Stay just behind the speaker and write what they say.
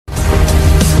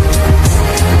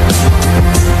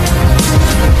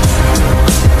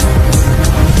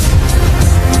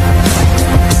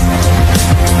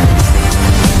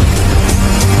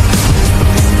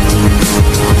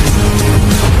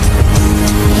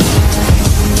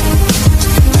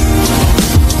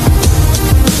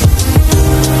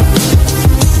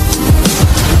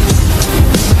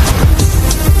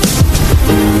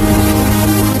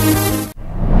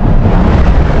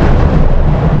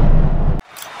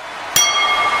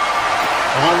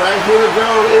right, here we go.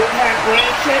 It's my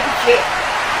grand championship.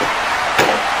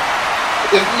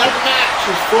 It's not the match.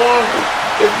 It's for.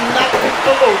 It's not the.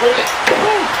 Oh, wait a minute.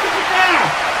 Oh, take it down.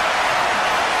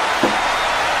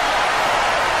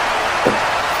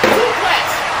 Suplex.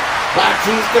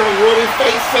 Batista really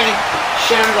facing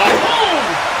Shamrock. Boom!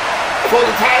 For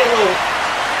the title.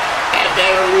 At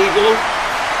Better Legal.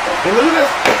 And look at this.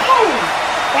 Boom!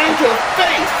 Right to the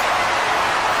face.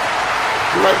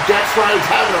 Like Jack Ryder's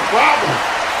having a problem.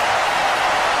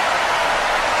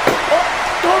 Oh,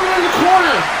 throw him in the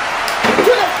corner.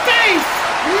 To the face.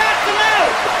 Knock him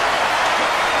out.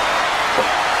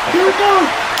 Here we go.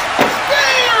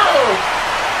 Spear.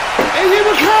 And here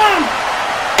we come.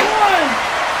 1,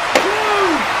 2,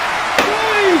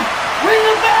 3. Ring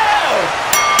the bell.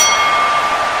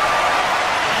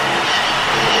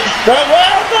 The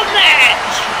welcome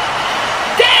match.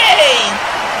 Dave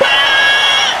Batista.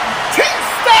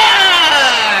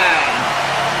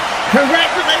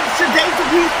 Congratulations to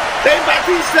Dave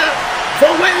Batista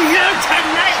for winning here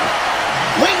tonight.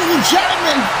 Ladies and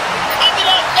gentlemen, coming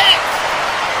up next,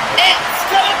 it's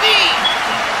gonna be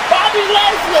Bobby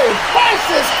Leslie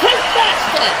versus Chris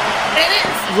Baxter, and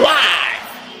it's live.